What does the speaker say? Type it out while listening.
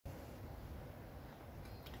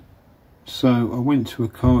So I went to a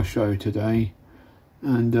car show today,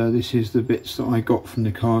 and this is the bits that I got from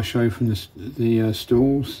the car show, from the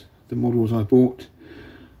stalls, the models I bought.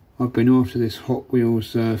 I've been after this Hot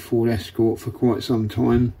Wheels Ford Escort for quite some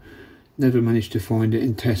time. Never managed to find it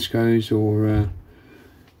in Tesco's or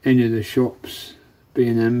any of the shops,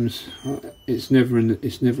 B&M's. It's never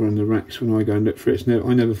on the racks when I go and look for it.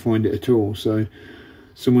 I never find it at all. So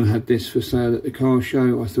someone had this for sale at the car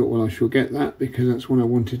show. I thought, well, I shall get that because that's one I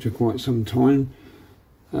wanted for quite some time.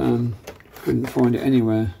 Couldn't find it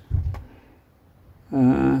anywhere.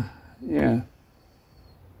 Yeah,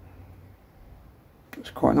 it's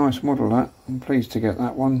quite a nice model, that. I'm pleased to get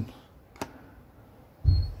that one.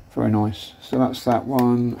 Very nice. So that's that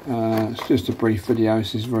one. It's just a brief video.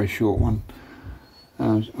 This is a very short one.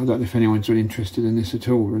 I don't know if anyone's really interested in this at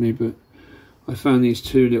all, really, but I found these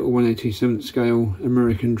two little 1/87th scale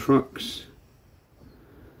American trucks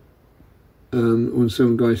on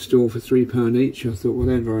some guy's store for £3 each. I thought, well,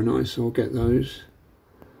 they're very nice, so I'll get those.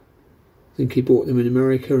 I think he bought them in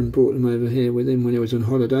America and brought them over here with him when he was on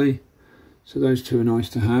holiday. So those two are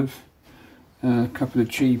nice to have. A couple of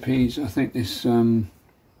cheapies. I think this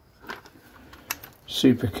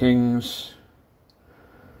Super Kings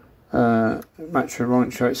Macho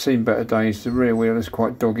Rancho, it's seen better days. The rear wheel is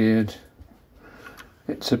quite dog-eared.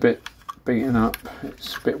 It's a bit beaten up.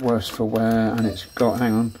 It's a bit worse for wear, and it's got,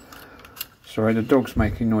 hang on, sorry, the dog's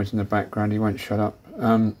making noise in the background. He won't shut up.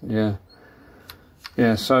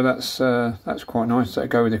 Yeah, so that's quite nice. That'll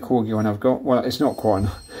go with the Corgi one I've got. Well, it's not quite.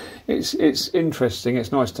 It's interesting.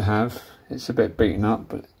 It's nice to have. It's a bit beaten up,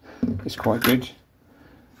 but it's quite good.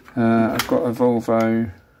 I've got a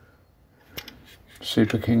Volvo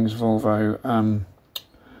Super Kings Volvo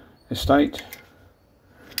Estate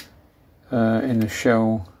in the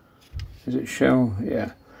shell. Is it shell?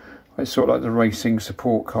 Yeah. It's sort of like the racing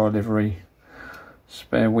support car livery.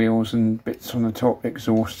 Spare wheels and bits on the top,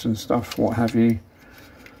 exhausts and stuff, what have you.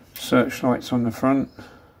 Searchlights on the front.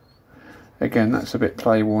 Again, that's a bit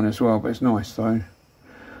play worn as well, but it's nice though.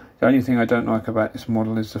 The only thing I don't like about this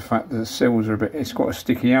model is the fact that the sills are a bit, it's got a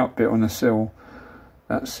sticky out bit on the sill.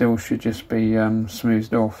 That sill should just be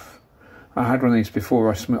smoothed off. I had one of these before.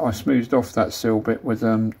 I smoothed off that sill bit with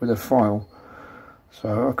a file,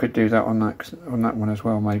 so I could do that on that one as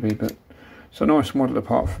well, maybe. But it's a nice model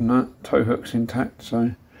apart from that. Tow hook's intact.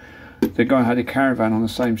 So the guy had a caravan on the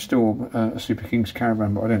same store, a Super Kings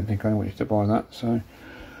caravan, but I don't think I wanted to buy that. So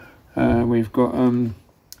we've got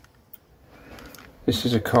this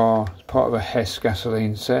is a car, it's part of a Hess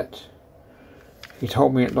gasoline set. He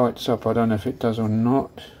told me it lights up. I don't know if it does or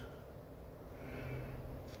not.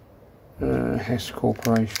 Hess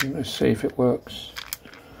Corporation. Let's see if it works.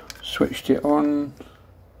 Switched it on.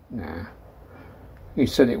 Nah. He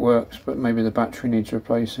said it works, but maybe the battery needs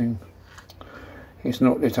replacing. It's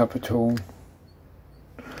not lit up at all.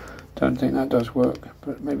 Don't think that does work,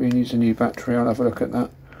 but maybe it needs a new battery. I'll have a look at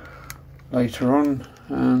that later on.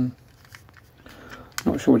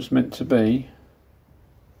 Not sure what it's meant to be.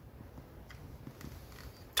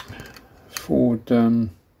 Ford, oh,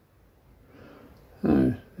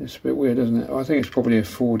 it's a bit weird, isn't it? I think it's probably a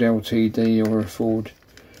Ford LTD or a Ford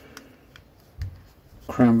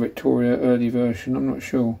Crown Victoria early version, I'm not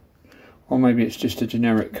sure. Or maybe it's just a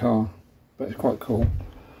generic car, but it's quite cool.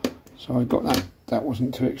 So I got that. That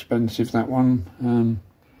wasn't too expensive, that one.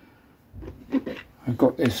 I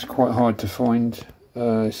got this quite hard to find.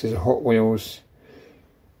 This is a Hot Wheels,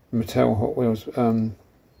 Mattel Hot Wheels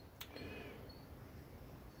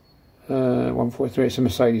 143. It's a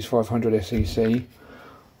Mercedes 500 SEC.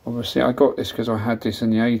 Obviously I got this because I had this in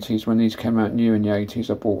the 80s. When these came out new in the 80s,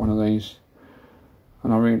 I bought one of these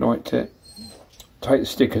and I really liked it. Take the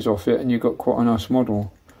stickers off it and you've got quite a nice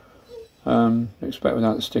model. Expect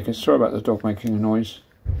without the stickers. Sorry about the dog making a noise.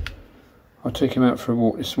 I took him out for a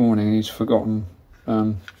walk this morning and he's forgotten.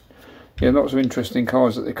 Yeah, lots of interesting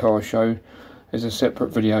cars at the car show. There's a separate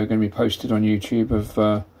video going to be posted on YouTube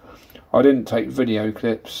of I didn't take video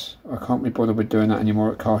clips. I can't be bothered with doing that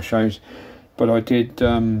anymore at car shows, but I did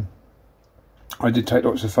take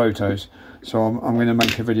lots of photos. So I'm going to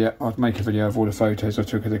make a video. I'll make a video of all the photos I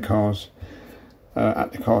took of the cars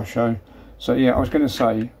at the car show. So yeah, I was going to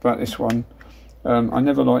say about this one. I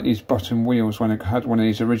never liked these button wheels when I had one of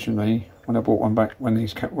these originally. When I bought one back when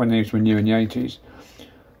these were new in the 80s,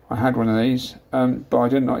 I had one of these, but I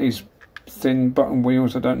didn't like these thin button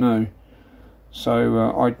wheels. I don't know.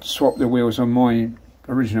 So I swapped the wheels on my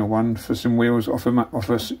original one for some wheels off a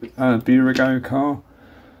Burigo car,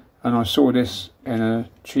 and I saw this in a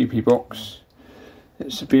cheapy box.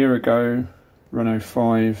 It's a Burigo Renault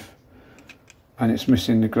 5, and it's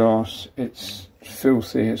missing the glass. It's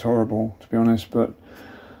filthy. It's horrible, to be honest. But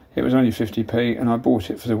It was only 50p, and I bought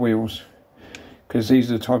it for the wheels, because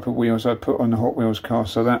these are the type of wheels I put on the Hot Wheels car.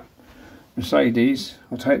 So that Mercedes,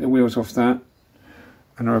 I'll take the wheels off that,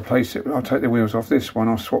 and I'll replace it. I'll take the wheels off this one,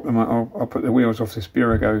 I'll swap them out. I'll put the wheels off this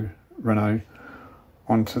Burago Renault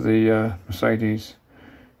onto the Mercedes.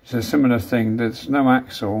 It's a similar thing. There's no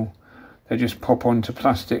axle, they just pop onto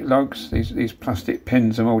plastic lugs. These plastic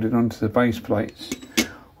pins are moulded onto the base plates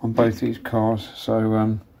on both these cars.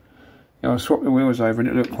 So yeah, I swapped the wheels over and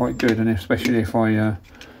it looked quite good, and especially if I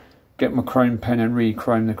get my chrome pen and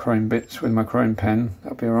re-chrome the chrome bits with my chrome pen,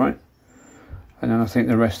 that'll be alright. And then I think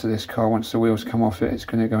the rest of this car, once the wheels come off it, it's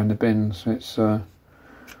going to go in the bin. So it's, I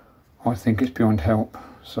think it's beyond help.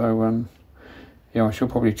 So yeah, I shall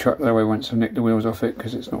probably chuck that away once I've nicked the wheels off it,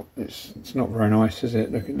 because it's not very nice, is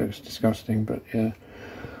it? Look, it looks disgusting, but yeah,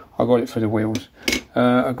 I got it for the wheels.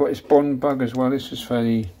 I got this Bond bug as well. This is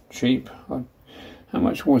fairly cheap. How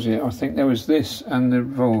much was it? I think there was this and the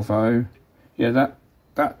Volvo. Yeah, that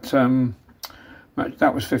was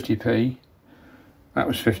 50p. That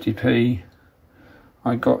was 50p.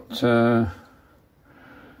 I got the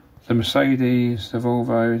Mercedes, the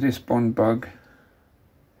Volvo, this Bond bug.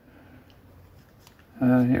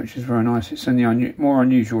 Yeah, which is very nice. It's in the more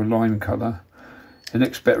unusual lime colour. It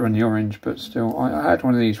looks better in the orange, but still, I had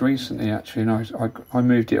one of these recently actually, and I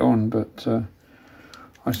moved it on, but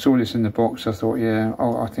I saw this in the box. I thought, yeah,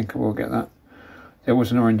 I think I will get that. There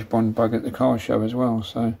was an orange Bond bug at the car show as well.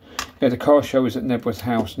 So yeah, the car show is at Knebworth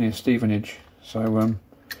House near Stevenage. So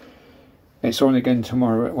it's on again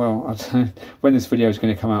tomorrow. Well, when this video is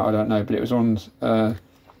going to come out, I don't know, but it was on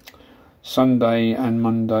Sunday and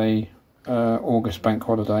Monday, August bank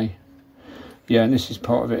holiday. Yeah, and this is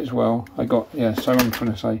part of it as well. I got, yeah, so I'm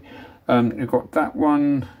trying to say, you've got that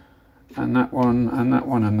one, and that one, and that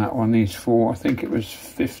one, and that one. These four, I think it was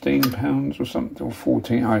 £15 or something, or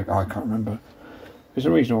 14, I can't remember. It was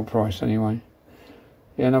a reasonable price anyway.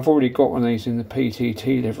 Yeah, and I've already got one of these in the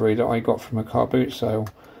PTT livery that I got from a car boot sale.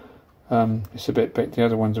 It's a bit big, the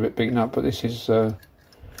other one's a bit beaten up, but this is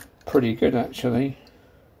pretty good actually.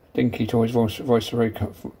 Dinky Toys Viceroy,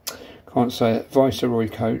 can't say it, Viceroy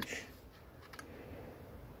coach.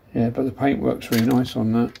 Yeah, but the paint works really nice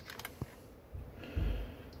on that.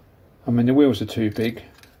 I mean, the wheels are too big.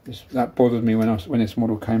 That bothered me when this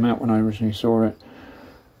model came out, when I originally saw it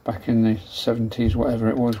back in the 70s, whatever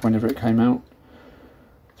it was, whenever it came out.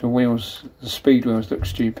 The wheels, the speed wheels look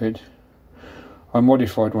stupid. I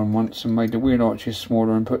modified one once and made the wheel arches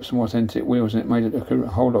smaller and put some authentic wheels in it, made it look a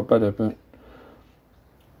whole lot better, but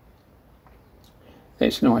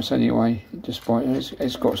it's nice anyway, despite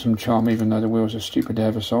it's got some charm, even though the wheels are stupidly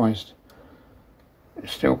oversized.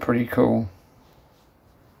 It's still pretty cool.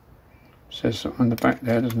 Says something on the back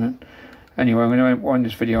there, doesn't it? Anyway, I'm going to wind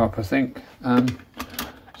this video up, I think. So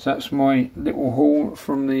that's my little haul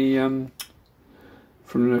from the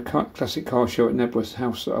classic car show at Knebworth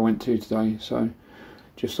House that I went to today. So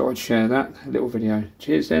just thought I'd share that little video.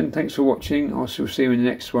 Cheers then, thanks for watching. I'll see you in the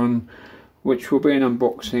next one, which will be an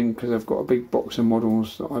unboxing, because I've got a big box of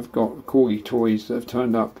models that I've got, Corgi toys that have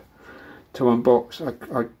turned up to unbox.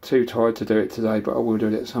 I'm too tired to do it today, but I will do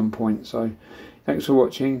it at some point. So thanks for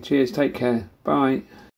watching. Cheers, take care, bye.